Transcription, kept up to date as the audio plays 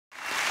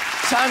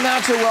Time now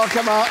to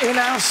welcome our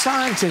in-house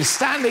scientist,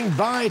 standing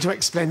by to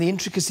explain the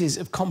intricacies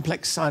of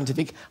complex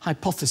scientific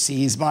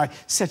hypotheses by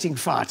setting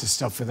fire to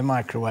stuff with a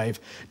microwave.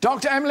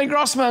 Dr. Emily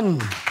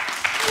Grossman.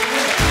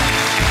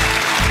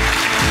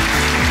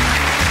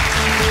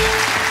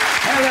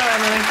 Hello,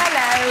 Emily.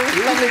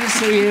 Hello. Lovely to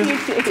see you.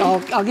 You too.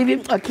 I'll give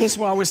you a kiss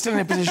while we're still in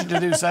a position to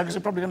do so, because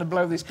we're probably going to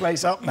blow this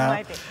place up now.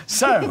 Maybe.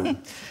 So,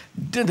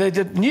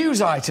 the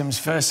news items,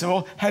 first of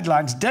all.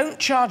 Headlines: don't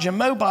charge a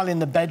mobile in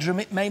the bedroom,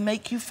 it may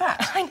make you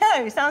fat. I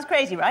know, sounds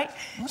crazy, right?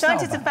 What's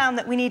Scientists have found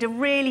that we need a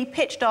really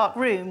pitch-dark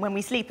room when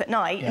we sleep at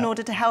night in Yeah.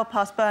 order to help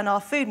us burn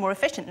our food more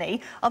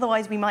efficiently,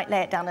 otherwise we might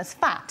lay it down as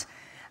fat.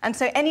 And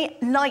so any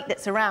light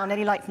that's around,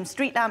 any light from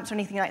street lamps or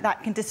anything like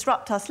that, can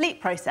disrupt our sleep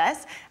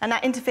process, and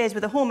that interferes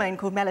with a hormone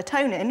called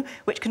melatonin,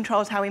 which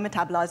controls how we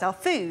metabolise our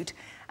food.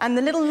 And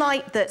the little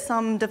light that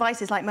some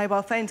devices like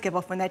mobile phones give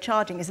off when they're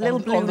charging is a little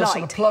blue light. On the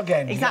sort of plug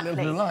end, exactly. you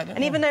get a little blue light, don't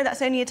and you? even though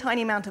that's only a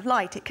tiny amount of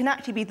light, it can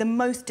actually be the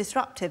most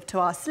disruptive to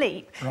our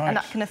sleep, Right. and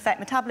that can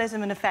affect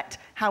metabolism and affect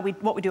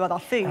what we do with our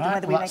food and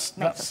whether That's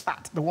we make us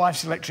fat. the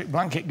wife's electric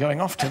blanket going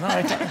off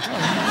tonight.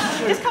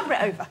 Just cover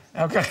it over.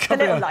 OK, The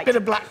little light. bit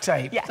of black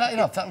tape. Yeah. Is that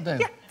enough? That'll do.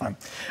 Yeah.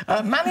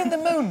 Fine. Man in the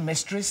Moon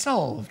mystery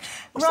solved.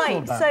 What's that all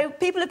Right, about? so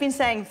people have been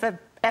saying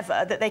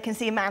forever that they can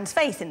see a man's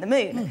face in the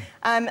moon.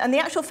 And the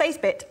actual face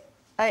bit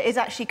is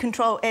actually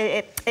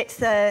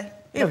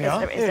Here we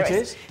are. Here it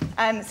is.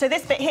 So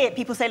this bit here,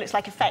 people say looks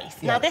like a face.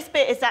 Yeah. Now this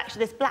bit is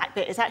actually, this black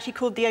bit is actually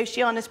called the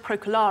Oceanus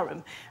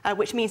Procularum,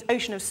 which means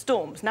ocean of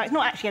storms. Now it's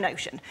not actually an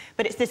ocean,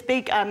 but it's this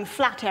big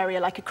flat area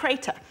like a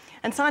crater.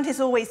 And scientists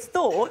always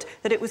thought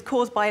that it was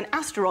caused by an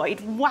asteroid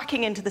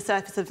whacking into the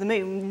surface of the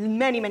moon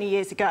many, many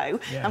years ago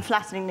and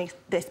flattening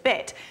this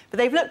bit. But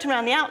they've looked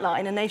around the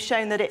outline and they've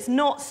shown that it's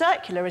not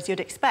circular as you'd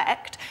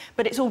expect,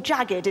 but it's all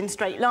jagged in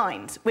straight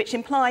lines, which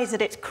implies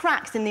that it's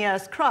cracks in the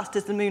Earth's crust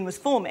as the moon was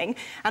forming,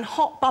 and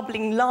hot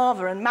bubbling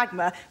lava and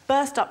magma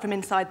burst up from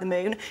inside the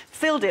moon,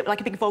 filled it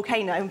like a big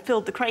volcano and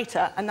filled the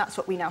crater, and that's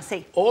what we now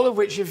see. All of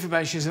which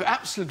information is of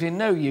absolutely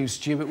no use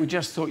to you, but we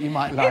just thought you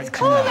might like It's to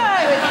cool know. though,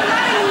 it's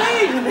the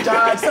man in the moon.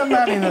 It's the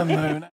man in the moon.